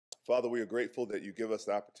Father, we are grateful that you give us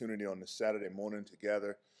the opportunity on this Saturday morning to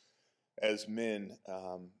gather as men.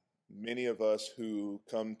 Many of us who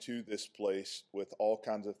come to this place with all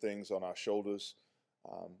kinds of things on our shoulders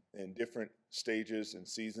in different stages and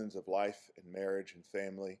seasons of life and marriage and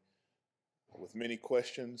family, with many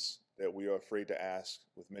questions that we are afraid to ask,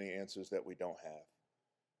 with many answers that we don't have.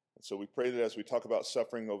 And so we pray that as we talk about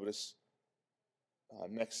suffering over this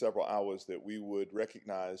next several hours, that we would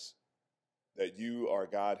recognize that you are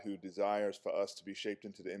God who desires for us to be shaped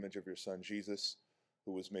into the image of your Son, Jesus,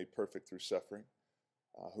 who was made perfect through suffering,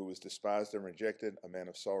 who was despised and rejected, a man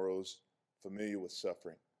of sorrows, familiar with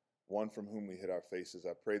suffering, one from whom we hid our faces.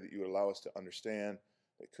 I pray that you would allow us to understand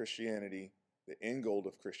that Christianity, the end goal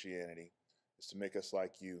of Christianity, is to make us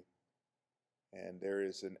like you. And there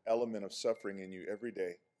is an element of suffering in you every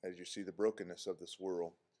day as you see the brokenness of this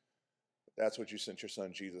world. But that's what you sent your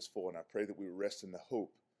Son Jesus for, and I pray that we rest in the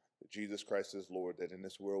hope that Jesus Christ is Lord, that in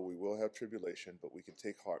this world we will have tribulation, but we can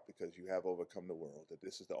take heart because you have overcome the world, that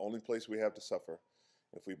this is the only place we have to suffer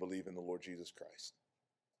if we believe in the Lord Jesus Christ.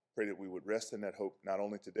 Pray that we would rest in that hope, not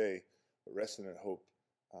only today, but rest in that hope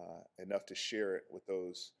enough to share it with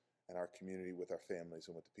those in our community, with our families,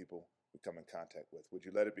 and with the people we come in contact with. Would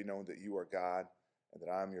you let it be known that you are God and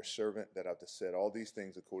that I am your servant, that I've said all these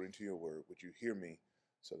things according to your word. Would you hear me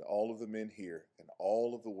so that all of the men here and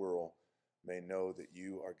all of the world may know that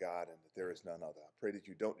you are God and that there is none other. I pray that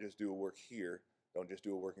you don't just do a work here, don't just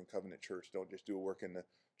do a work in Covenant Church, don't just do a work in the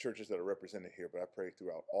churches that are represented here, but I pray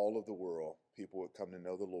throughout all of the world, people would come to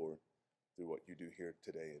know the Lord through what you do here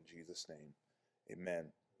today. In Jesus' name, amen.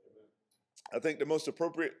 Amen. I think the most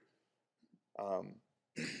appropriate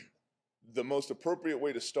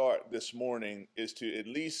way to start this morning is to at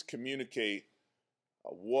least communicate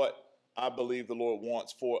what I believe the Lord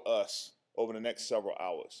wants for us over the next several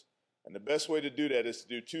hours. And the best way to do that is to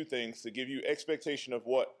do two things: to give you expectation of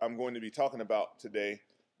what I'm going to be talking about today,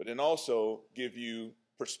 but then also give you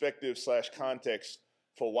perspective/context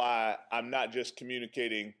for why I'm not just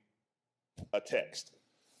communicating a text.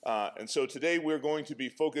 And so today we're going to be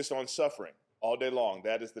focused on suffering all day long.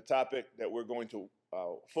 That is the topic that we're going to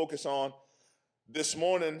focus on. This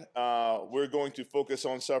morning, we're going to focus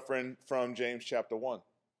on suffering from James chapter 1.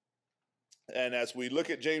 And as we look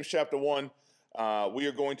at James chapter 1, we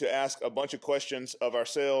are going to ask a bunch of questions of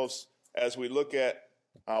ourselves as we look at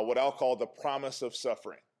what I'll call the promise of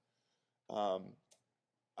suffering.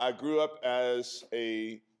 I grew up as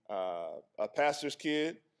a pastor's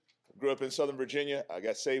kid, grew up in Southern Virginia. I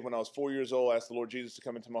got saved when I was 4 years old, asked the Lord Jesus to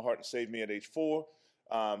come into my heart and save me at age 4.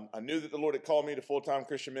 I knew that the Lord had called me to full-time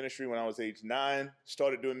Christian ministry when I was age 9,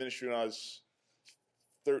 started doing ministry when I was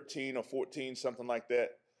 13 or 14, something like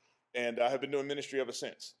that. And I have been doing ministry ever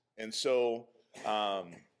since. And so I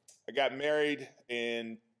got married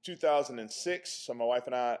in 2006. So my wife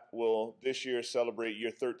and I will this year celebrate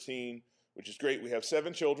year 13, which is great. We have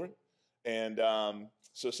 7 children. And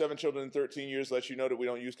so 7 children in 13 years lets you know that we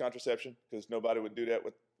don't use contraception, because nobody would do that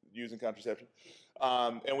with using contraception.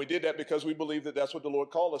 And we did that because we believe that that's what the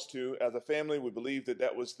Lord called us to as a family. We believe that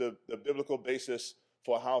that was the biblical basis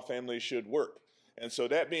for how families should work. And so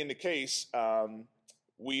that being the case,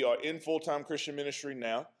 we are in full-time Christian ministry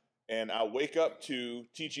now. And I wake up to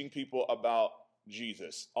teaching people about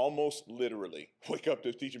Jesus, almost literally wake up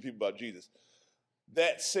to teaching people about Jesus.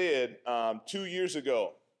 That said, 2 years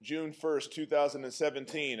ago, June 1st,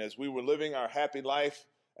 2017, as we were living our happy life,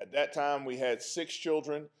 at that time we had 6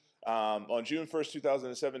 children. On June 1st,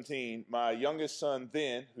 2017, my youngest son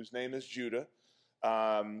then, whose name is Judah,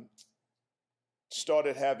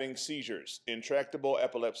 started having seizures. Intractable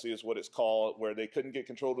epilepsy is what it's called, where they couldn't get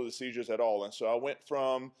control of the seizures at all. And so I went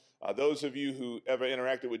from, those of you who ever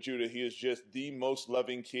interacted with Judah, he is just the most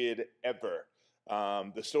loving kid ever.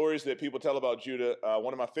 The stories that people tell about Judah,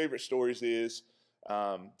 one of my favorite stories is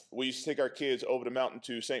we used to take our kids over the mountain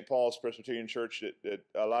to St. Paul's Presbyterian Church that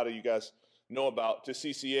a lot of you guys know about, to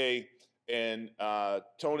CCA. And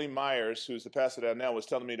Tony Myers, who's the pastor there now, was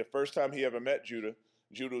telling me the first time he ever met Judah,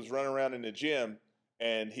 Judah was running around in the gym,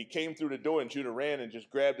 and he came through the door, and Judah ran and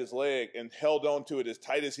just grabbed his leg and held on to it as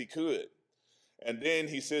tight as he could. And then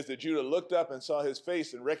he says that Judah looked up and saw his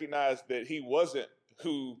face and recognized that he wasn't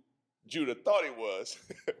who Judah thought he was.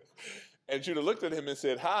 And Judah looked at him and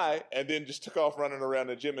said, "Hi," and then just took off running around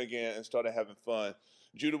the gym again and started having fun.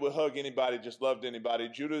 Judah would hug anybody, just loved anybody.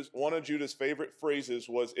 One of Judah's favorite phrases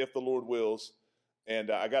was, "If the Lord wills." And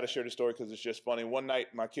I got to share the story because it's just funny. One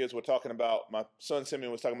night, my kids were talking about, my son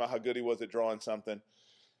Simeon was talking about how good he was at drawing something.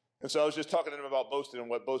 And so I was just talking to him about boasting and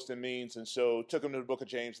what boasting means. And so took him to the book of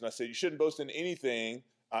James, and I said, you shouldn't boast in anything,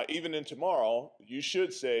 even in tomorrow. You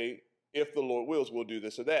should say, if the Lord wills, we'll do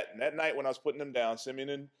this or that. And that night when I was putting them down,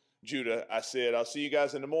 Simeon Judah, I said, I'll see you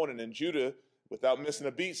guys in the morning. And Judah, without missing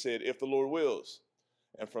a beat, said, if the Lord wills.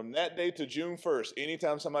 And from that day to June 1st,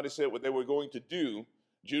 anytime somebody said what they were going to do,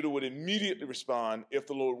 Judah would immediately respond, if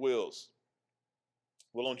the Lord wills.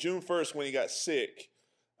 Well, on June 1st, when he got sick,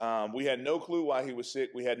 we had no clue why he was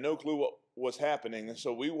sick. We had no clue what was happening. And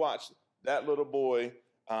so we watched that little boy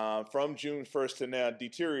from June 1st to now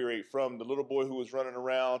deteriorate from the little boy who was running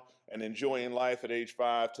around and enjoying life at age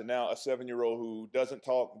 5 to now a 7-year-old who doesn't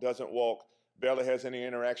talk, doesn't walk, barely has any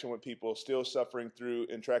interaction with people, still suffering through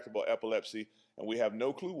intractable epilepsy. And we have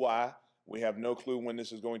no clue why. We have no clue when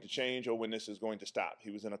this is going to change or when this is going to stop.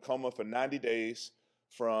 He was in a coma for 90 days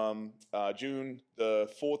from June the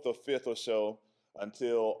 4th or 5th or so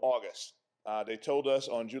until August. They told us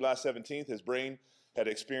on July 17th his brain had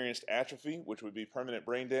experienced atrophy, which would be permanent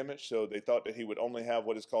brain damage. So they thought that he would only have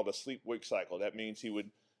what is called a sleep-wake cycle. That means he would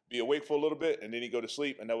be awake for a little bit and then he'd go to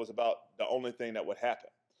sleep, and that was about the only thing that would happen.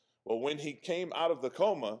 Well, when he came out of the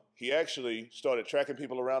coma, he actually started tracking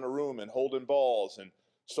people around the room and holding balls and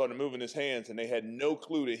started moving his hands, and they had no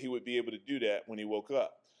clue that he would be able to do that when he woke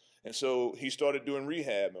up. And so he started doing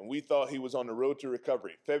rehab, and we thought he was on the road to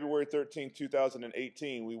recovery. February 13,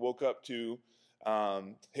 2018, we woke up to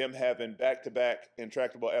him having back-to-back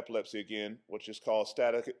intractable epilepsy again, which is called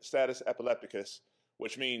status epilepticus,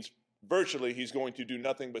 which means virtually he's going to do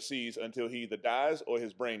nothing but seize until he either dies or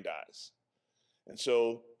his brain dies. And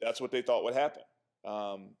so that's what they thought would happen.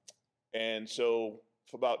 And so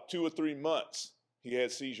for about 2 or 3 months, he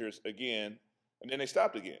had seizures again, and then they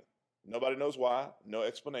stopped again. Nobody knows why, no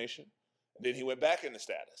explanation. And then he went back into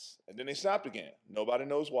status, and then they stopped again. Nobody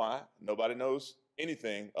knows why. Nobody knows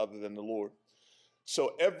anything other than the Lord.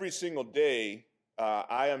 So every single day,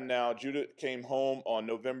 Judah came home on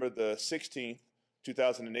November the 16th,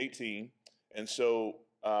 2018. And so,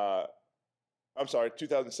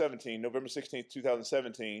 2017, November 16th,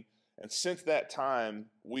 2017. And since that time,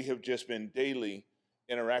 we have just been daily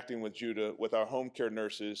interacting with Judah, with our home care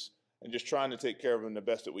nurses, and just trying to take care of him the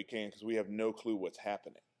best that we can because we have no clue what's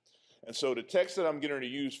happening. And so the text that I'm going to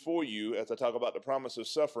use for you as I talk about the promise of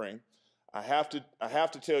suffering, I have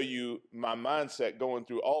to tell you my mindset going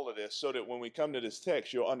through all of this so that when we come to this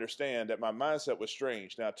text, you'll understand that my mindset was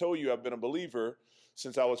strange. Now, I told you I've been a believer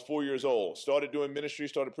since I was 4 years old. Started doing ministry,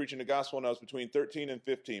 started preaching the gospel when I was between 13 and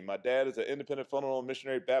 15. My dad is an independent fundamental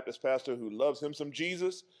missionary Baptist pastor who loves him some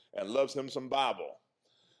Jesus and loves him some Bible.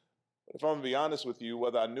 But if I'm going to be honest with you,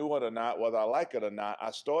 whether I knew it or not, whether I like it or not,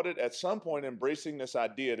 I started at some point embracing this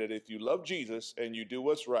idea that if you love Jesus and you do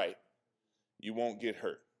what's right, you won't get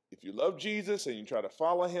hurt. If you love Jesus and you try to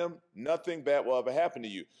follow him, nothing bad will ever happen to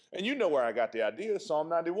you. And you know where I got the idea, Psalm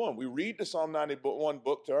 91. We read the Psalm 91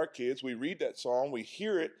 book to our kids. We read that psalm. We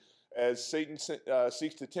hear it as Satan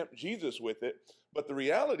seeks to tempt Jesus with it. But the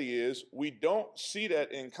reality is we don't see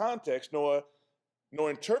that in context nor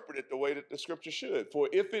interpret it the way that the scripture should. For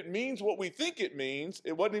if it means what we think it means,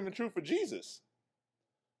 it wasn't even true for Jesus.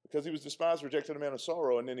 Because he was despised, rejected, a man of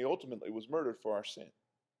sorrow, and then he ultimately was murdered for our sin.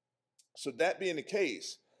 So that being the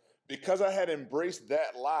case, because I had embraced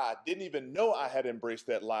that lie, didn't even know I had embraced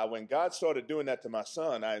that lie, when God started doing that to my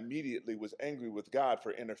son, I immediately was angry with God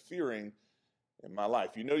for interfering in my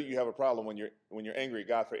life. You know you have a problem when you're angry at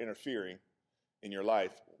God for interfering in your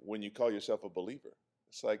life when you call yourself a believer.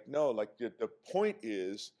 It's like, no, like the point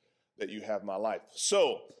is that you have my life.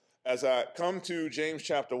 So as I come to James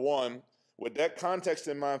chapter 1, with that context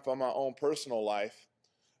in mind for my own personal life,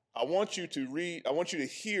 I want you to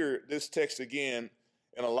hear this text again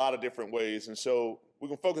in a lot of different ways. And so we're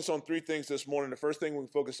going to focus on 3 things this morning. The first thing we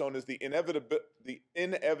focus on is the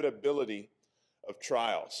inevitability of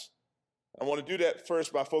trials. I want to do that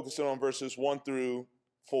first by focusing on verses 1 through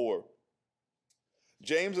 4.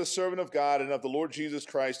 James, a servant of God and of the Lord Jesus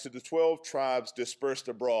Christ, to the 12 tribes dispersed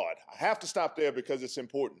abroad. I have to stop there because it's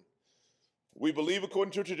important. We believe,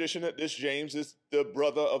 according to tradition, that this James is the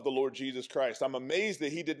brother of the Lord Jesus Christ. I'm amazed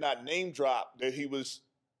that he did not name drop that he was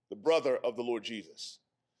the brother of the Lord Jesus.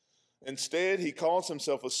 Instead, he calls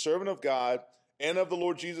himself a servant of God and of the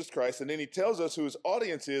Lord Jesus Christ, and then he tells us who his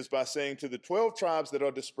audience is by saying to the 12 tribes that are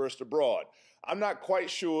dispersed abroad. I'm not quite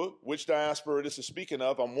sure which diaspora this is speaking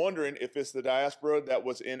of. I'm wondering if it's the diaspora that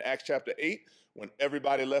was in Acts chapter 8 when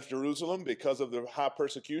everybody left Jerusalem because of the high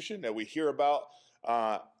persecution that we hear about,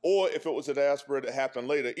 or if it was a diaspora that happened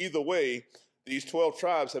later. Either way, these 12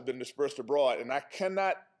 tribes have been dispersed abroad, and I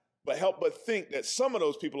cannot but help but think that some of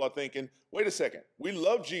those people are thinking, wait a second, we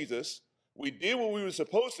love Jesus, we did what we were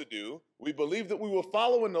supposed to do, we believed that we were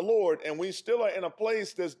following the Lord, and we still are in a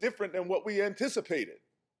place that's different than what we anticipated.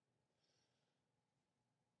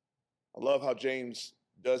 I love how James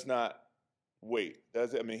does not wait.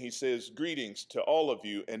 He says, greetings to all of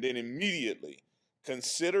you, and then immediately,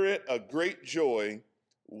 consider it a great joy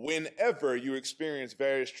whenever you experience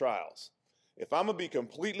various trials. If I'm going to be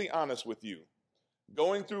completely honest with you,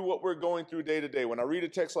 going through what we're going through day to day, when I read a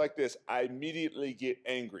text like this, I immediately get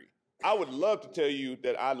angry. I would love to tell you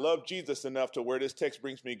that I love Jesus enough to where this text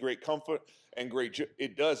brings me great comfort and great joy.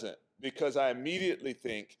 It doesn't, because I immediately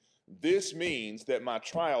think this means that my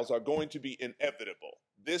trials are going to be inevitable.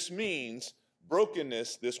 This means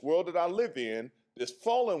brokenness, this world that I live in, this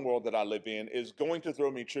fallen world that I live in, is going to throw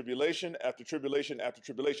me tribulation after tribulation after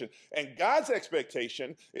tribulation. And God's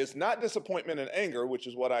expectation is not disappointment and anger, which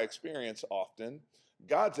is what I experience often.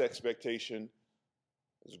 God's expectation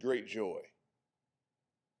is great joy.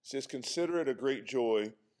 It says, consider it a great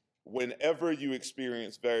joy whenever you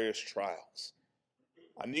experience various trials.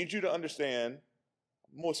 I need you to understand,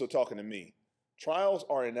 more so talking to me, trials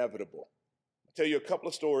are inevitable. I'll tell you a couple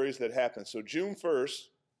of stories that happened. So June 1st,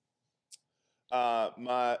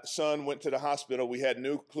 my son went to the hospital. We had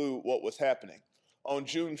no clue what was happening. On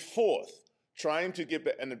June 4th, trying to get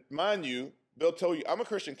back, and mind you, Bill told you, I'm a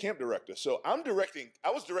Christian camp director. So I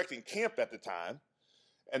was directing camp at the time.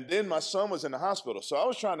 And then my son was in the hospital. So I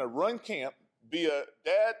was trying to run camp, be a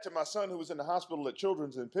dad to my son who was in the hospital at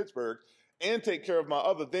Children's in Pittsburgh, and take care of my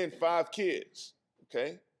other then 5 kids,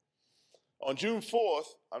 okay? On June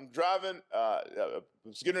 4th, I'm driving, I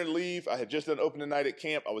was getting ready to leave. I had just done opening night at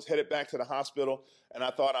camp. I was headed back to the hospital, and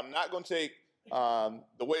I thought I'm not going to take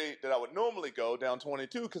the way that I would normally go down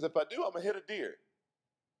 22, because if I do, I'm going to hit a deer.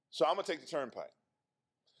 So I'm going to take the turnpike.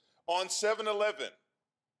 On 7-Eleven,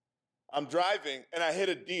 I'm driving, and I hit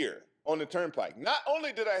a deer on the turnpike. Not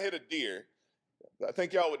only did I hit a deer, I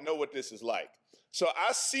think y'all would know what this is like. So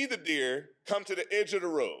I see the deer come to the edge of the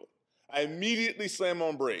road. I immediately slam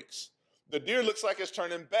on brakes. The deer looks like it's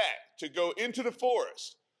turning back to go into the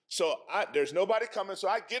forest. So there's nobody coming, so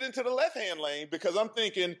I get into the left-hand lane because I'm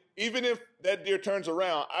thinking, even if that deer turns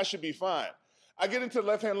around, I should be fine. I get into the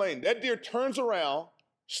left-hand lane. That deer turns around,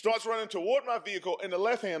 starts running toward my vehicle in the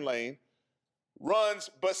left-hand lane, runs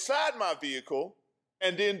beside my vehicle,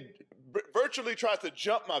 and then virtually tries to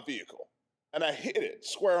jump my vehicle. And I hit it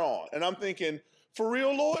square on. And I'm thinking, for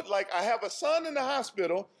real, Lord? Like, I have a son in the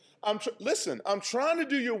hospital. Listen, I'm trying to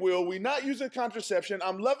do your will. We're not using contraception.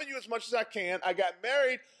 I'm loving you as much as I can. I got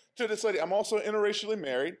married to this lady. I'm also interracially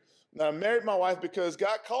married. Now, I married my wife because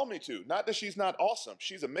God called me to. Not that she's not awesome.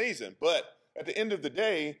 She's amazing. But at the end of the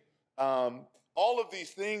day, all of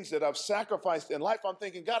these things that I've sacrificed in life, I'm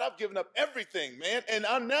thinking, God, I've given up everything, man. And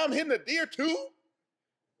now I'm hitting a deer too?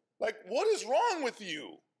 Like, what is wrong with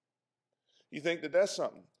you? You think that that's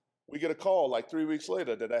something. We get a call like 3 weeks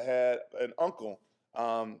later that I had an uncle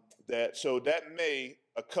that May,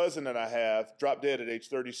 a cousin that I have dropped dead at age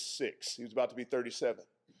 36. He was about to be 37.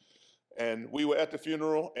 And we were at the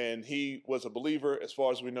funeral, and he was a believer as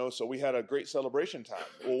far as we know, so we had a great celebration time.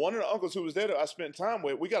 Well, one of the uncles who was there that I spent time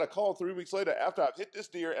with, we got a call 3 weeks later after I've hit this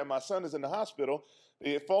deer and my son is in the hospital.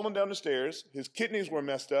 He had fallen down the stairs, his kidneys were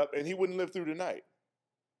messed up, and he wouldn't live through the night.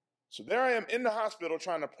 So there I am in the hospital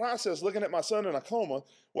trying to process looking at my son in a coma,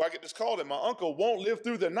 where I get this call that my uncle won't live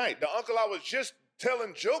through the night. The uncle I was just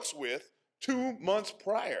telling jokes with 2 months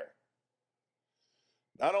prior.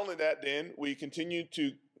 Not only that, then we continued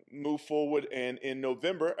to move forward, and in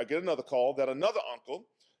November, I get another call that another uncle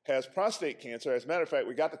has prostate cancer. As a matter of fact,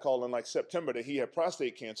 we got the call in like September that he had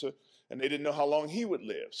prostate cancer, and they didn't know how long he would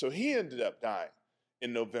live. So he ended up dying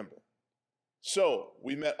in November. So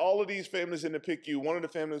we met all of these families in the PICU. One of the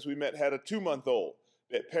families we met had a 2-month-old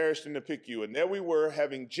that perished in the PICU. And there we were,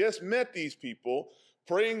 having just met these people,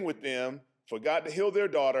 praying with them for God to heal their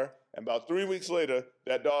daughter. And about 3 weeks later,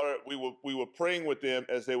 that daughter, we were praying with them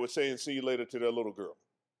as they were saying, see you later to their little girl.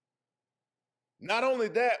 Not only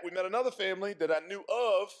that, we met another family that I knew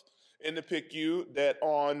of in the PICU that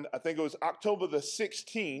on, I think it was October the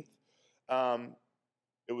 16th,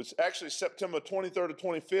 it was actually September 23rd or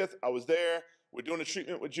 25th. I was there. We're doing a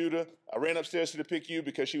treatment with Judah. I ran upstairs to the PICU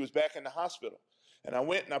because she was back in the hospital. And I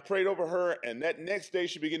went and I prayed over her, and that next day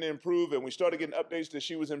she began to improve, and we started getting updates that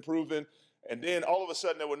she was improving. And then all of a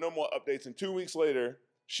sudden there were no more updates, and 2 weeks later,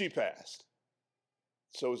 she passed.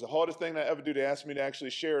 So it was the hardest thing I ever do. They asked me to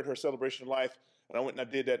actually share at her celebration of life, and I went and I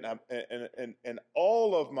did that. And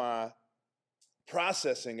all of my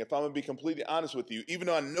processing, if I'm going to be completely honest with you, even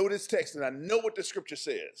though I know this text and I know what the scripture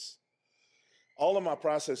says, all of my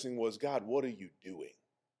processing was, God, what are you doing?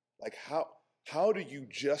 Like, how do you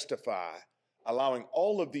justify allowing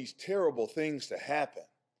all of these terrible things to happen?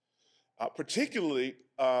 Particularly,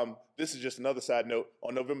 this is just another side note,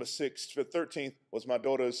 on November 6th, 13th was my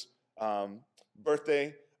daughter's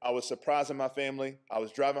birthday. I was surprising my family. I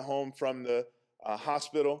was driving home from the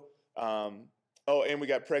hospital. And we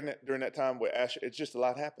got pregnant during that time with Asher. It's just a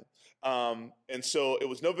lot happened. And so it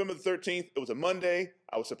was November the 13th. It was a Monday.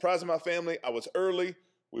 I was surprising my family. I was early.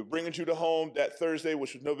 We were bringing you to home that Thursday,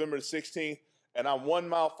 which was November the 16th. And I'm 1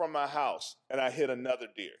 mile from my house, and I hit another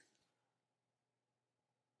deer.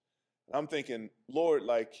 I'm thinking, Lord,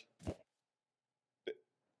 like,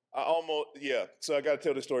 So I got to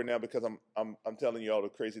tell this story now because I'm telling you all the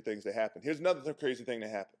crazy things that happened. Here's another crazy thing that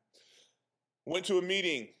happened. Went to a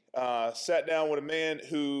meeting, sat down with a man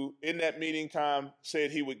who, in that meeting time,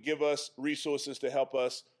 said he would give us resources to help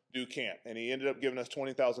us do camp. And he ended up giving us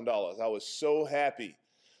 $20,000. I was so happy.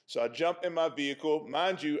 So I jumped in my vehicle.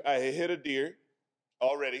 Mind you, I had hit a deer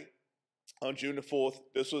already on June the 4th.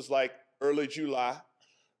 This was like early July.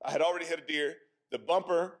 I had already hit a deer. The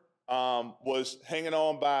bumper was hanging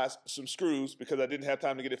on by some screws because I didn't have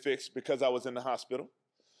time to get it fixed because I was in the hospital.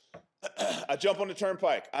 I jump on the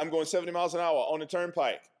turnpike. I'm going 70 miles an hour on the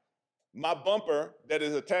turnpike. My bumper that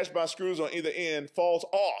is attached by screws on either end falls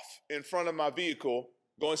off in front of my vehicle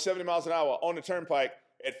going 70 miles an hour on the turnpike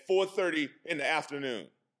at 4:30 in the afternoon.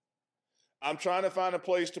 I'm trying to find a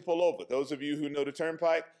place to pull over. Those of you who know the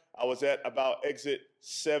turnpike, I was at about exit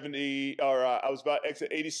 70, I was about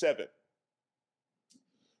exit 87.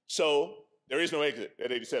 So there is no exit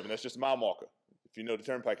at 87. That's just a mile marker, if you know the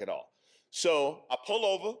turnpike at all. So I pull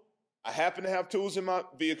over. I happen to have tools in my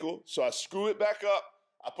vehicle, so I screw it back up.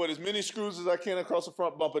 I put as many screws as I can across the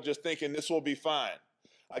front bumper, just thinking this will be fine.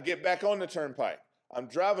 I get back on the turnpike. I'm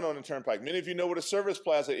driving on the turnpike. Many of you know what a service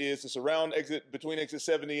plaza is. It's around between exit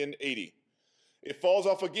 70 and 80. It falls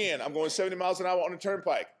off again. I'm going 70 miles an hour on the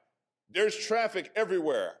turnpike. There's traffic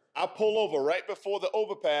everywhere. I pull over right before the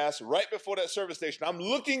overpass, right before that service station. I'm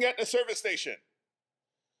looking at the service station.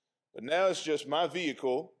 But now it's just my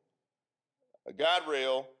vehicle, a guide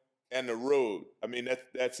rail, and the road. I mean,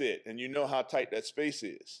 that's it. And you know how tight that space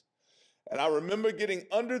is. And I remember getting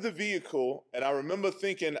under the vehicle, and I remember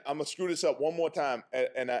thinking, I'm going to screw this up one more time,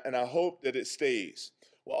 and I hope that it stays.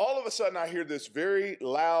 Well, all of a sudden, I hear this very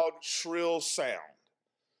loud, shrill sound.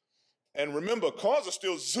 And remember, cars are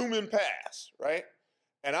still zooming past, right?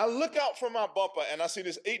 And I look out from my bumper, and I see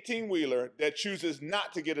this 18-wheeler that chooses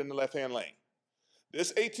not to get in the left-hand lane.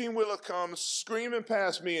 This 18-wheeler comes screaming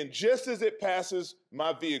past me, and just as it passes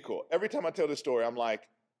my vehicle, every time I tell this story, I'm like,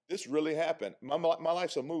 this really happened. My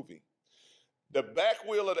life's a movie. The back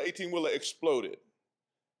wheel of the 18-wheeler exploded.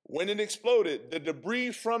 When it exploded, the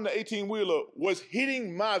debris from the 18-wheeler was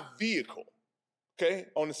hitting my vehicle, okay,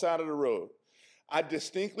 on the side of the road. I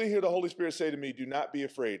distinctly hear the Holy Spirit say to me, do not be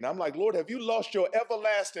afraid. And I'm like, Lord, have you lost your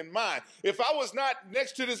everlasting mind? If I was not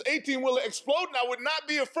next to this 18-wheeler exploding, I would not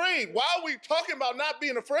be afraid. Why are we talking about not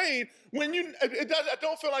being afraid when I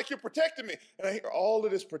don't feel like you're protecting me? And I hear all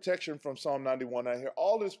of this protection from Psalm 91. I hear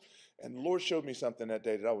all this, and the Lord showed me something that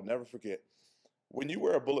day that I will never forget. When you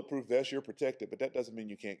wear a bulletproof vest, you're protected, but that doesn't mean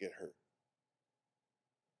you can't get hurt.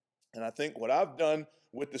 And I think what I've done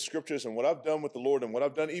with the scriptures and what I've done with the Lord and what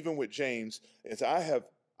I've done even with James is I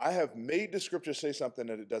have made the scripture say something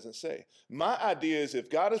that it doesn't say. My idea is if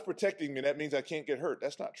God is protecting me, that means I can't get hurt.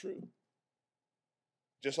 That's not true.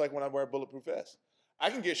 Just like when I wear a bulletproof vest. I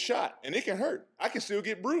can get shot and it can hurt. I can still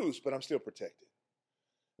get bruised, but I'm still protected.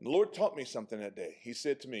 And the Lord taught me something that day. He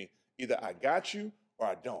said to me, either I got you or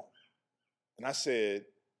I don't. And I said,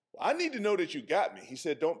 well, I need to know that you got me. He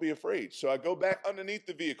said, don't be afraid. So I go back underneath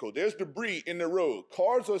the vehicle. There's debris in the road.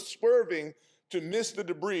 Cars are swerving to miss the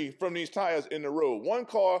debris from these tires in the road. One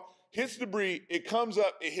car hits debris. It comes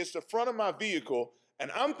up. It hits the front of my vehicle.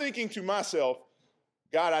 And I'm thinking to myself,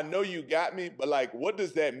 God, I know you got me, but like, what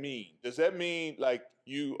does that mean? Does that mean like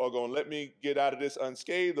you are going to let me get out of this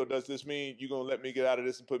unscathed? Or does this mean you're going to let me get out of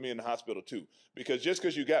this and put me in the hospital too? Because just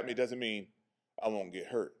because you got me doesn't mean I won't get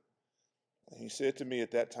hurt. He said to me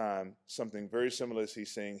at that time something very similar as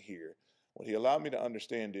he's saying here. What he allowed me to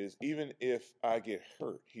understand is even if I get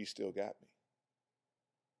hurt, he still got me.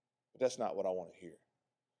 But that's not what I want to hear.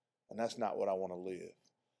 And that's not what I want to live.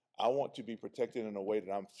 I want to be protected in a way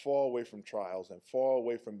that I'm far away from trials and far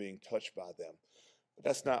away from being touched by them. But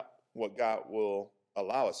that's not what God will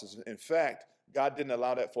allow us. In fact, God didn't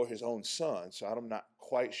allow that for his own son, so I'm not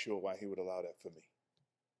quite sure why he would allow that for me.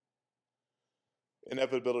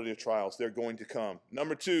 Inevitability of trials, they're going to come.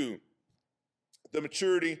 Number two, the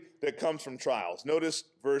maturity that comes from trials. Notice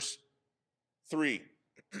verse 3.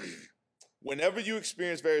 Whenever you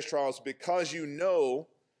experience various trials, because you know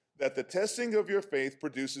that the testing of your faith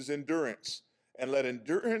produces endurance, and let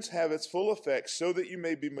endurance have its full effect so that you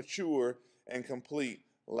may be mature and complete,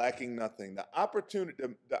 lacking nothing. The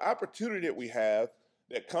opportunity that we have,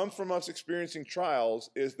 that comes from us experiencing trials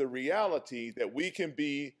is the reality that we can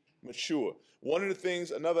be mature. One of the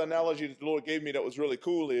things, another analogy that the Lord gave me that was really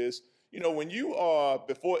cool is, when you are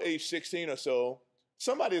before age 16 or so,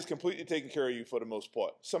 somebody is completely taking care of you for the most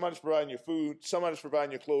part. Somebody's providing your food, somebody's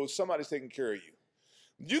providing your clothes, somebody's taking care of you.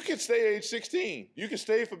 You can stay age 16. You can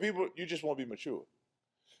stay for people, you just won't be mature.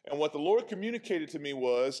 And what the Lord communicated to me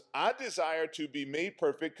was, I desire to be made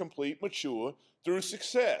perfect, complete, mature through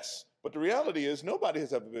success. But the reality is, nobody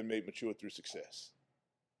has ever been made mature through success.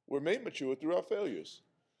 We're made mature through our failures.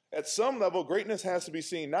 At some level, greatness has to be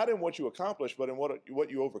seen not in what you accomplish, but in what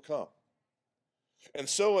you overcome. And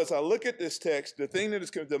so as I look at this text, the thing that is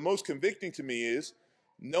the most convicting to me is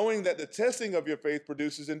knowing that the testing of your faith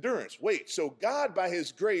produces endurance. Wait, so God, by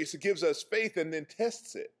his grace, gives us faith and then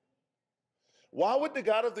tests it. Why would the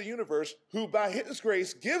God of the universe, who by his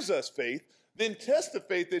grace gives us faith, then test the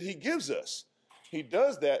faith that he gives us? He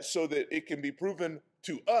does that so that it can be proven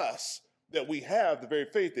to us that we have the very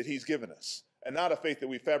faith that he's given us, and not a faith that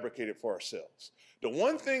we fabricated for ourselves. The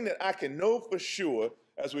one thing that I can know for sure,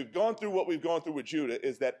 as we've gone through what we've gone through with Judah,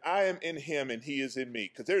 is that I am in him and he is in me.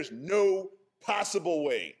 Because there's no possible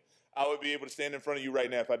way I would be able to stand in front of you right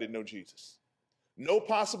now if I didn't know Jesus. No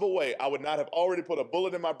possible way I would not have already put a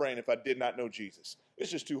bullet in my brain if I did not know Jesus.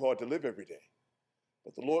 It's just too hard to live every day.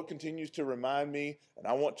 But the Lord continues to remind me, and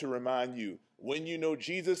I want to remind you, when you know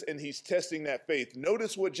Jesus and he's testing that faith,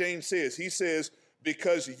 notice what James says. He says,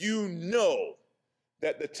 because you know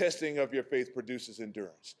that the testing of your faith produces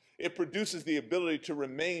endurance. It produces the ability to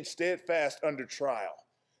remain steadfast under trial.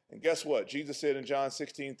 And guess what? Jesus said in John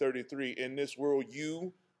 16:33, in this world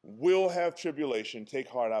you will have tribulation. Take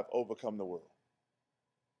heart, I've overcome the world.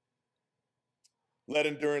 Let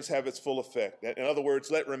endurance have its full effect. In other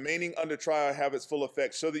words, let remaining under trial have its full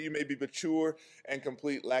effect so that you may be mature and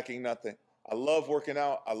complete, lacking nothing. I love working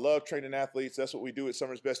out. I love training athletes. That's what we do at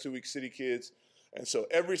Summer's Best 2 Week City Kids. And so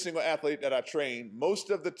every single athlete that I train,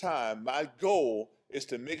 most of the time, my goal is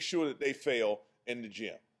to make sure that they fail in the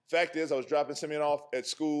gym. Fact is, I was dropping Simeon off at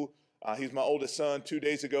school. He's my oldest son 2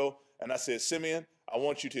 days ago. And I said, Simeon, I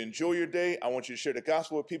want you to enjoy your day. I want you to share the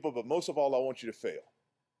gospel with people. But most of all, I want you to fail.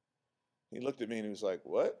 He looked at me and he was like,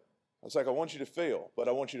 what? I was like, I want you to fail, but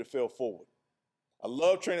I want you to fail forward. I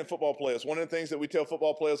love training football players. One of the things that we tell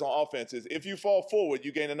football players on offense is if you fall forward,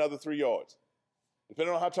 you gain another 3 yards,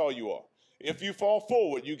 depending on how tall you are. If you fall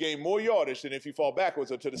forward, you gain more yardage than if you fall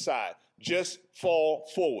backwards or to the side. Just fall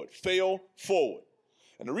forward. Fail forward.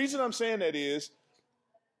 And the reason I'm saying that is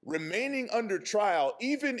remaining under trial,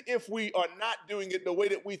 even if we are not doing it the way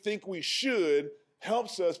that we think we should,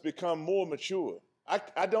 helps us become more mature. I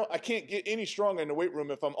can't get any stronger in the weight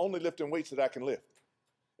room if I'm only lifting weights that I can lift.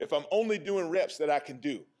 If I'm only doing reps that I can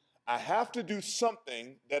do. I have to do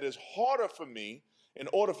something that is harder for me in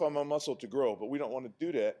order for my muscle to grow. But we don't want to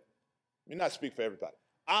do that. Let me not speak for everybody.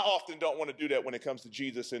 I often don't want to do that when it comes to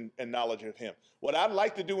Jesus and knowledge of him. What I'd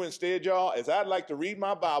like to do instead, y'all, is I'd like to read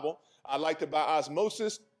my Bible. I'd like to, by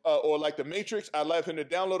osmosis, or like the Matrix, I'd like him to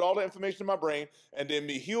download all the information in my brain, and then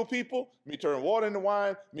me heal people, me turn water into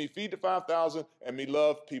wine, me feed the 5,000, and me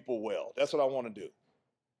love people well. That's what I want to do.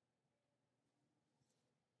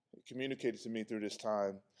 He communicated to me through this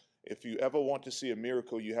time, if you ever want to see a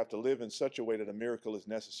miracle, you have to live in such a way that a miracle is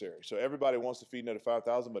necessary. So everybody wants to feed another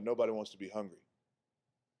 5,000, but nobody wants to be hungry.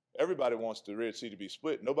 Everybody wants the Red Sea to be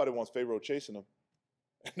split. Nobody wants Pharaoh chasing them,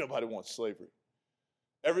 and nobody wants slavery.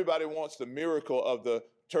 Everybody wants the miracle of the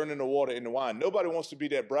turning the water into wine. Nobody wants to be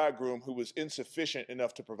that bridegroom who was insufficient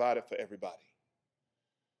enough to provide it for everybody.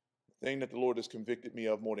 The thing that the Lord has convicted me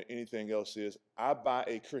of more than anything else is I buy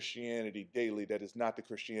a Christianity daily that is not the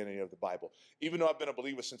Christianity of the Bible. Even though I've been a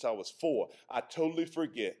believer since I was 4, I totally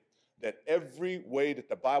forget that every way that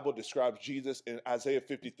the Bible describes Jesus in Isaiah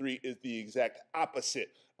 53 is the exact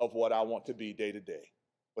opposite of what I want to be day to day.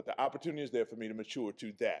 But the opportunity is there for me to mature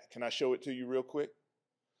to that. Can I show it to you real quick?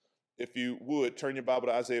 If you would, turn your Bible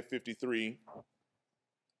to Isaiah 53.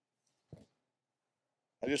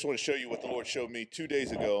 I just want to show you what the Lord showed me 2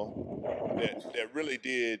 days ago that really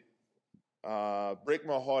did break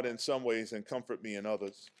my heart in some ways and comfort me in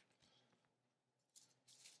others.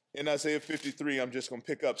 In Isaiah 53, I'm just going to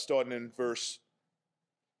pick up starting in verse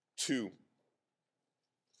 2.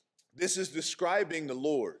 This is describing the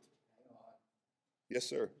Lord. Yes,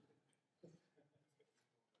 sir.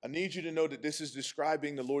 I need you to know that this is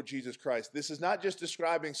describing the Lord Jesus Christ. This is not just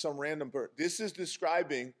describing some random bird. This is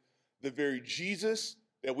describing the very Jesus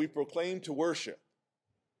that we proclaim to worship.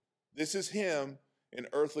 This is him in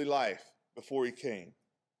earthly life before he came.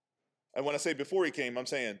 And when I say before he came, I'm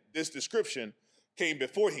saying this description came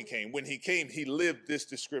before he came. When he came, he lived this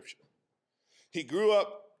description. He grew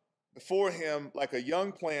up before him like a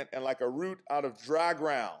young plant and like a root out of dry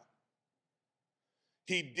ground.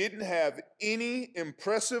 He didn't have any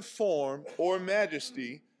impressive form or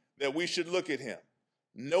majesty that we should look at him,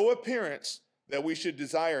 no appearance that we should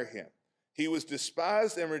desire him. He was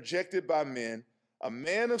despised and rejected by men, a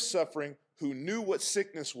man of suffering who knew what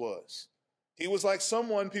sickness was. He was like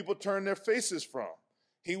someone people turned their faces from.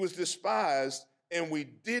 He was despised, and we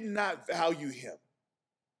did not value him.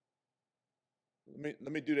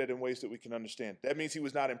 Let me do that in ways that we can understand. That means he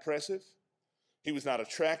was not impressive. He was not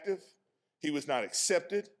attractive. He was not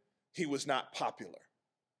accepted. He was not popular.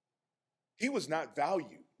 He was not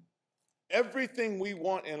valued. Everything we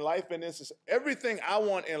want in life and everything I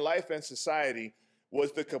want in life and society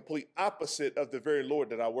was the complete opposite of the very Lord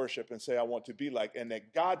that I worship and say I want to be like, and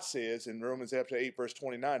that God says in Romans chapter 8, verse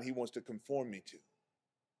 29, he wants to conform me to.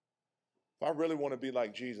 If I really want to be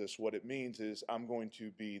like Jesus, what it means is I'm going to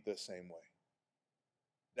be the same way.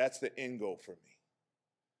 That's the end goal for me.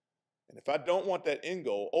 And if I don't want that end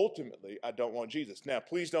goal, ultimately, I don't want Jesus. Now,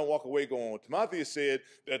 please don't walk away going, Timotheus said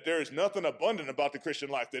that there is nothing abundant about the Christian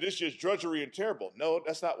life, that it's just drudgery and terrible. No,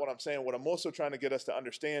 that's not what I'm saying. What I'm also trying to get us to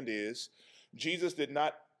understand is Jesus did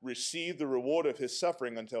not receive the reward of his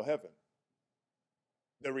suffering until heaven.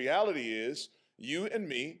 The reality is, you and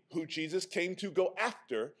me, who Jesus came to go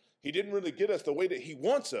after, he didn't really get us the way that he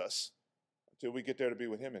wants us until we get there to be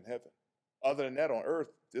with him in heaven. Other than that, on earth,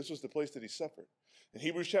 this was the place that he suffered. In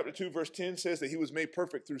Hebrews chapter 2, verse 10 says that he was made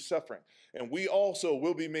perfect through suffering. And we also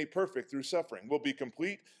will be made perfect through suffering. We'll be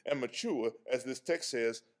complete and mature, as this text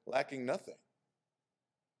says, lacking nothing.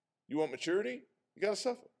 You want maturity? You got to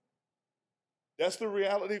suffer. That's the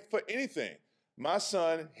reality for anything. My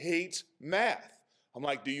son hates math. I'm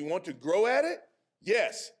like, do you want to grow at it?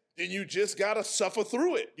 Yes. Then you just got to suffer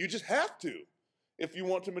through it. You just have to if you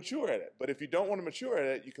want to mature at it. But if you don't want to mature at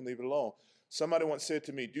it, you can leave it alone. Somebody once said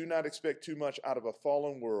to me, do not expect too much out of a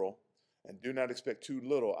fallen world, and do not expect too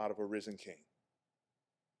little out of a risen king.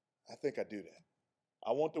 I think I do that.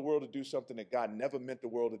 I want the world to do something that God never meant the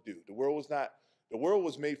world to do. The world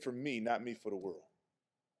was made for me, not me for the world.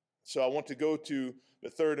 So I want to go to the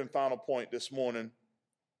third and final point this morning.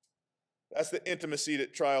 That's the intimacy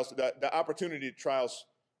that trials, the opportunity that trials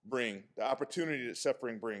bring, the opportunity that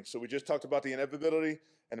suffering brings. So we just talked about the inevitability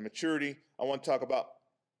and the maturity. I want to talk about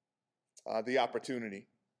the opportunity.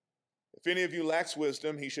 If any of you lacks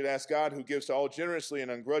wisdom, he should ask God, who gives to all generously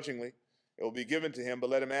and ungrudgingly. It will be given to him,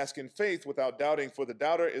 but let him ask in faith without doubting, for the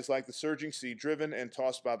doubter is like the surging sea, driven and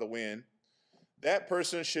tossed by the wind. That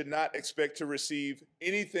person should not expect to receive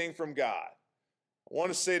anything from God. I want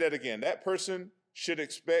to say that again. That person should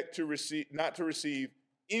expect not to receive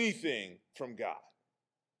anything from God.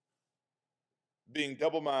 Being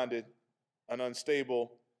double-minded and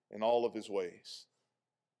unstable in all of his ways.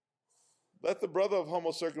 Let the brother of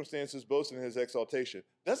humble circumstances boast in his exaltation.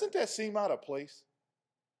 Doesn't that seem out of place?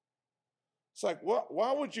 It's like,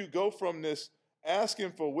 why would you go from this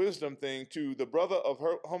asking for wisdom thing to the brother of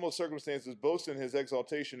humble circumstances boast in his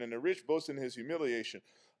exaltation and the rich boast in his humiliation?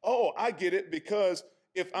 Oh, I get it, because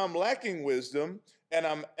if I'm lacking wisdom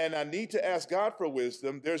and I need to ask God for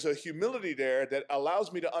wisdom, there's a humility there that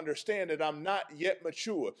allows me to understand that I'm not yet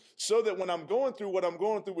mature. So that when I'm going through what I'm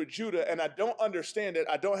going through with Judah and I don't understand it,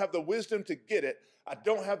 I don't have the wisdom to get it, I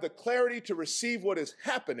don't have the clarity to receive what is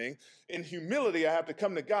happening, in humility I have to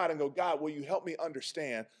come to God and go, God, will you help me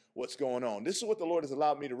understand what's going on? This is what the Lord has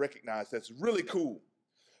allowed me to recognize that's really cool.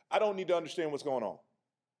 I don't need to understand what's going on.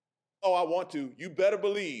 Oh, I want to. You better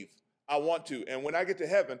believe I want to. And when I get to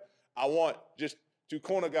heaven, I want just to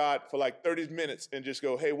corner God for like 30 minutes and just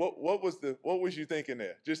go, hey, what was you thinking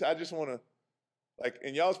there? I just want to, like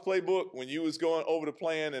in y'all's playbook, when you was going over the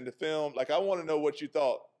plan and the film, like I want to know what you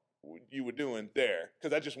thought you were doing there,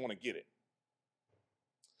 because I just want to get it.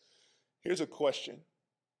 Here's a question.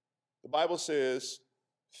 The Bible says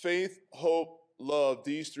faith, hope, love,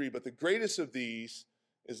 these three, but the greatest of these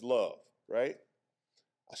is love, right?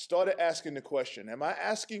 I started asking the question, am I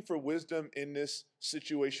asking for wisdom in this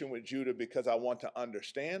situation with Judah because I want to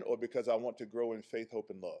understand, or because I want to grow in faith, hope,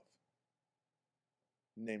 and love?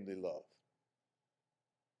 Namely, love.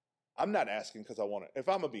 I'm not asking because I want to, if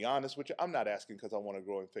I'm going to be honest with you, I'm not asking because I want to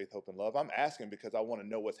grow in faith, hope, and love. I'm asking because I want to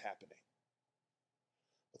know what's happening.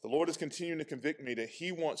 But the Lord is continuing to convict me that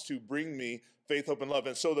he wants to bring me faith, hope, and love.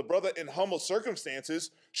 And so the brother in humble circumstances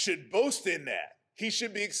should boast in that. He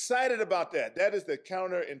should be excited about that. That is the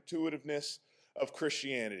counterintuitiveness of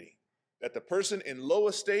Christianity. That the person in low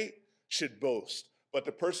estate should boast, but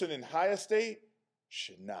the person in high estate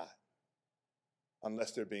should not,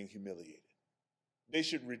 unless they're being humiliated. They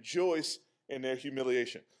should rejoice in their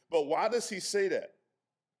humiliation. But why does he say that?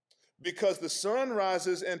 because the sun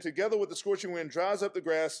rises and together with the scorching wind dries up the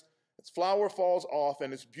grass, its flower falls off,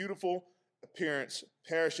 and its beautiful appearance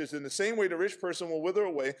perishes. In the same way, the rich person will wither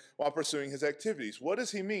away while pursuing his activities. What does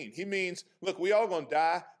he mean? He means, look, we all going to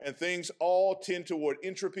die, and things all tend toward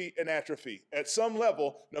entropy and atrophy. At some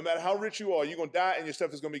level, no matter how rich you are, you're going to die, and your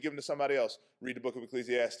stuff is going to be given to somebody else. Read the book of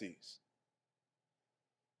Ecclesiastes.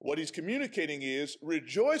 What he's communicating is,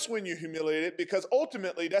 rejoice when you're humiliated, because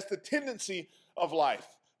ultimately that's the tendency of life.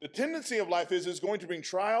 The tendency of life is it's going to bring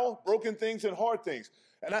trial, broken things, and hard things.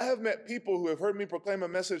 And I have met people who have heard me proclaim a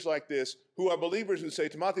message like this, who are believers who say,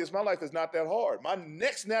 Timotheus, my life is not that hard. My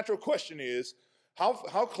next natural question is, how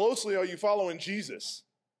closely are you following Jesus?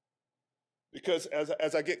 Because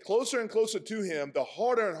as I get closer and closer to him, the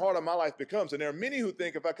harder and harder my life becomes. And there are many who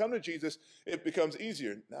think if I come to Jesus, it becomes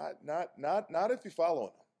easier. Not if you follow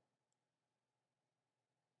him.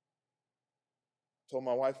 I told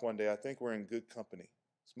my wife one day, I think we're in good company.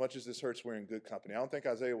 As much as this hurts, we're in good company. I don't think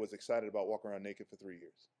Isaiah was excited about walking around naked for 3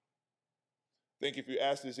 years. I think if you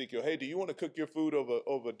asked Ezekiel, hey, do you want to cook your food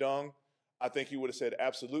over dung? I think he would have said,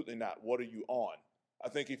 absolutely not. What are you on? I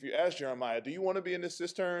think if you asked Jeremiah, do you want to be in this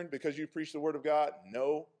cistern because you preach the word of God?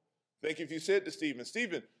 No. I think if you said to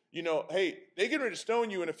Stephen, hey, they're getting ready to stone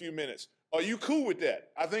you in a few minutes. Are you cool with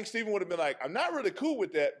that? I think Stephen would have been like, I'm not really cool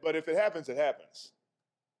with that, but if it happens, it happens.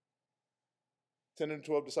 10 and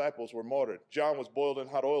 12 disciples were martyred. John was boiled in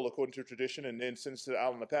hot oil according to tradition and then sentenced to the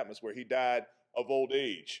island of Patmos where he died of old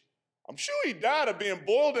age. I'm sure he died of being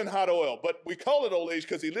boiled in hot oil, but we call it old age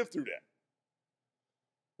because he lived through that.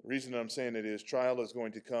 The reason I'm saying it is trial is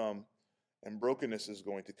going to come and brokenness is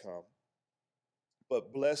going to come.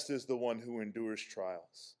 But blessed is the one who endures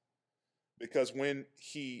trials, because when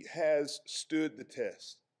he has stood the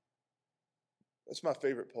test, that's my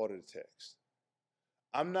favorite part of the text.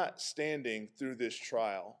 I'm not standing through this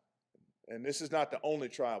trial, and this is not the only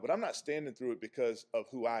trial, but I'm not standing through it because of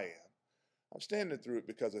who I am. I'm standing through it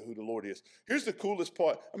because of who the Lord is. Here's the coolest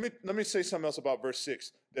part. Let me say something else about verse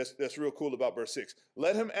 6 that's real cool about verse 6.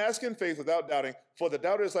 Let him ask in faith without doubting, for the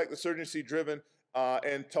doubter is like the surging sea driven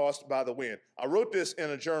and tossed by the wind. I wrote this in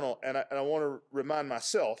a journal, and I want to remind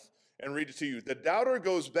myself and read it to you. The doubter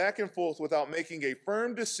goes back and forth without making a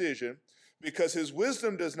firm decision, because his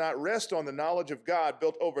wisdom does not rest on the knowledge of God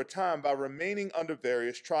built over time by remaining under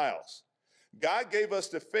various trials. God gave us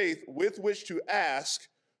the faith with which to ask,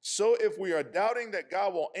 so if we are doubting that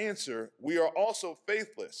God will answer, we are also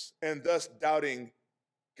faithless and thus doubting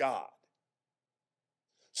God.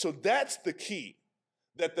 So that's the key,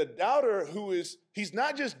 that the doubter he's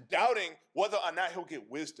not just doubting whether or not he'll get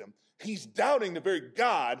wisdom, he's doubting the very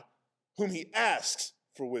God whom he asks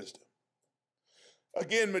for wisdom.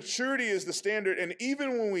 Again, maturity is the standard, and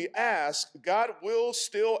even when we ask, God will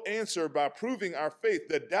still answer by proving our faith.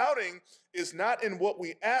 The doubting is not in what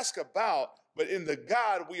we ask about, but in the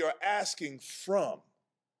God we are asking from.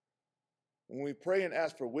 When we pray and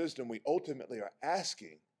ask for wisdom, we ultimately are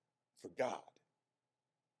asking for God.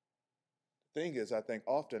 The thing is, I think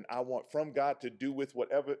often I want from God to do with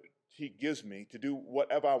whatever he gives me, to do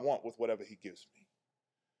whatever I want with whatever he gives me,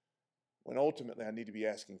 when ultimately I need to be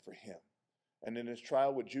asking for him. And in this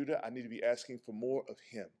trial with Judah, I need to be asking for more of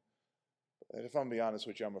him. And if I'm going to be honest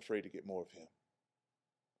with you, I'm afraid to get more of him.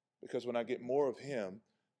 Because when I get more of him,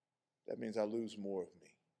 that means I lose more of me.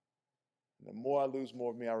 And the more I lose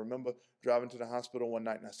more of me, I remember driving to the hospital one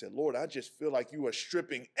night and I said, Lord, I just feel like you are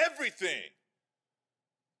stripping everything.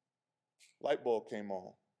 Light bulb came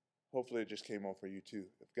on. Hopefully it just came on for you too.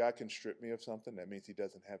 If God can strip me of something, that means he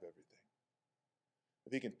doesn't have everything.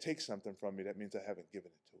 If he can take something from me, that means I haven't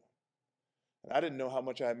given it to him. And I didn't know how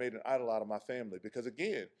much I had made an idol out of my family because,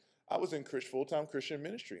 again, I was in full-time Christian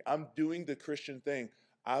ministry. I'm doing the Christian thing.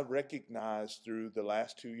 I recognized through the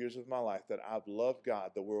last 2 years of my life that I've loved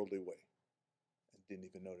God the worldly way and didn't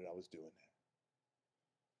even know that I was doing that.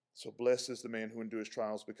 So blessed is the man who endures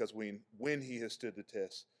trials, because when he has stood the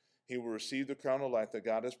test, he will receive the crown of life that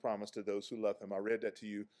God has promised to those who love him. I read that to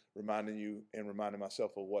you, reminding you and reminding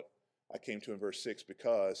myself of what I came to in verse 6,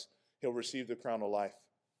 because he'll receive the crown of life.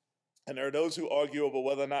 And there are those who argue over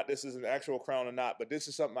whether or not this is an actual crown or not, but this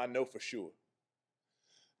is something I know for sure.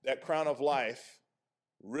 That crown of life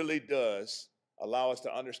really does allow us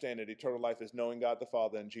to understand that eternal life is knowing God the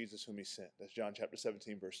Father and Jesus whom he sent. That's John chapter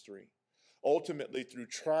 17, verse 3. Ultimately, through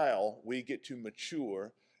trial, we get to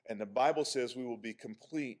mature, and the Bible says we will be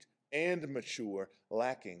complete and mature,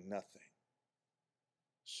 lacking nothing.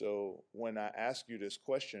 So when I ask you this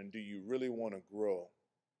question, do you really want to grow?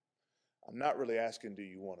 I'm not really asking, do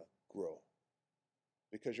you want to grow?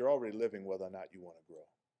 Because you're already living whether or not you want to grow.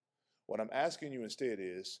 What I'm asking you instead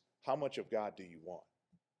is, how much of God do you want?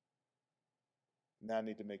 Now I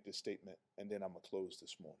need to make this statement, and then I'm going to close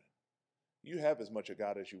this morning. You have as much of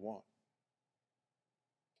God as you want.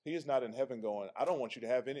 He is not in heaven going, I don't want you to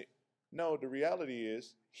have any. No, the reality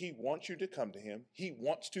is he wants you to come to him. He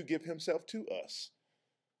wants to give himself to us.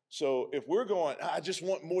 So if we're going, I just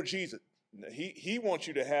want more Jesus, he wants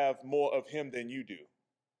you to have more of him than you do.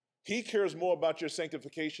 He cares more about your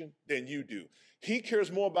sanctification than you do. He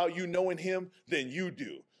cares more about you knowing him than you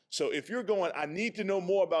do. So if you're going, I need to know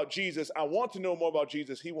more about Jesus, I want to know more about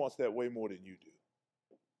Jesus, he wants that way more than you do.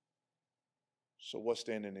 So what's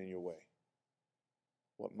standing in your way?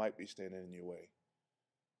 What might be standing in your way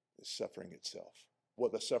is suffering itself.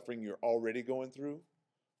 Whether suffering you're already going through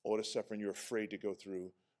or the suffering you're afraid to go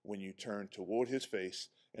through when you turn toward his face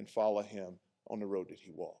and follow him on the road that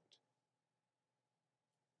he walked.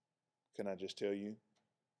 Can I just tell you,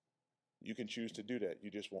 you can choose to do that.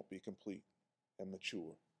 You just won't be complete and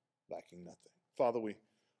mature, lacking nothing. Father, we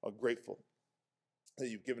are grateful that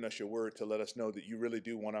you've given us your word to let us know that you really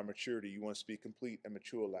do want our maturity. You want us to be complete and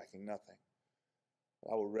mature, lacking nothing.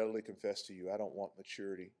 I will readily confess to you, I don't want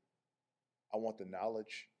maturity. I want the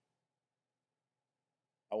knowledge.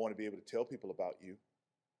 I want to be able to tell people about you,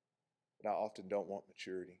 but I often don't want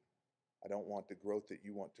maturity. I don't want the growth that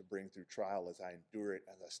you want to bring through trial as I endure it,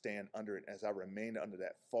 as I stand under it, as I remain under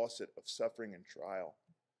that faucet of suffering and trial.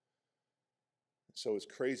 So as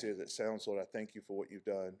crazy as it sounds, Lord, I thank you for what you've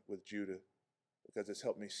done with Judah, because it's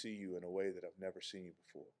helped me see you in a way that I've never seen you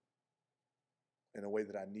before, in a way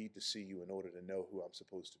that I need to see you in order to know who I'm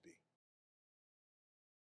supposed to be.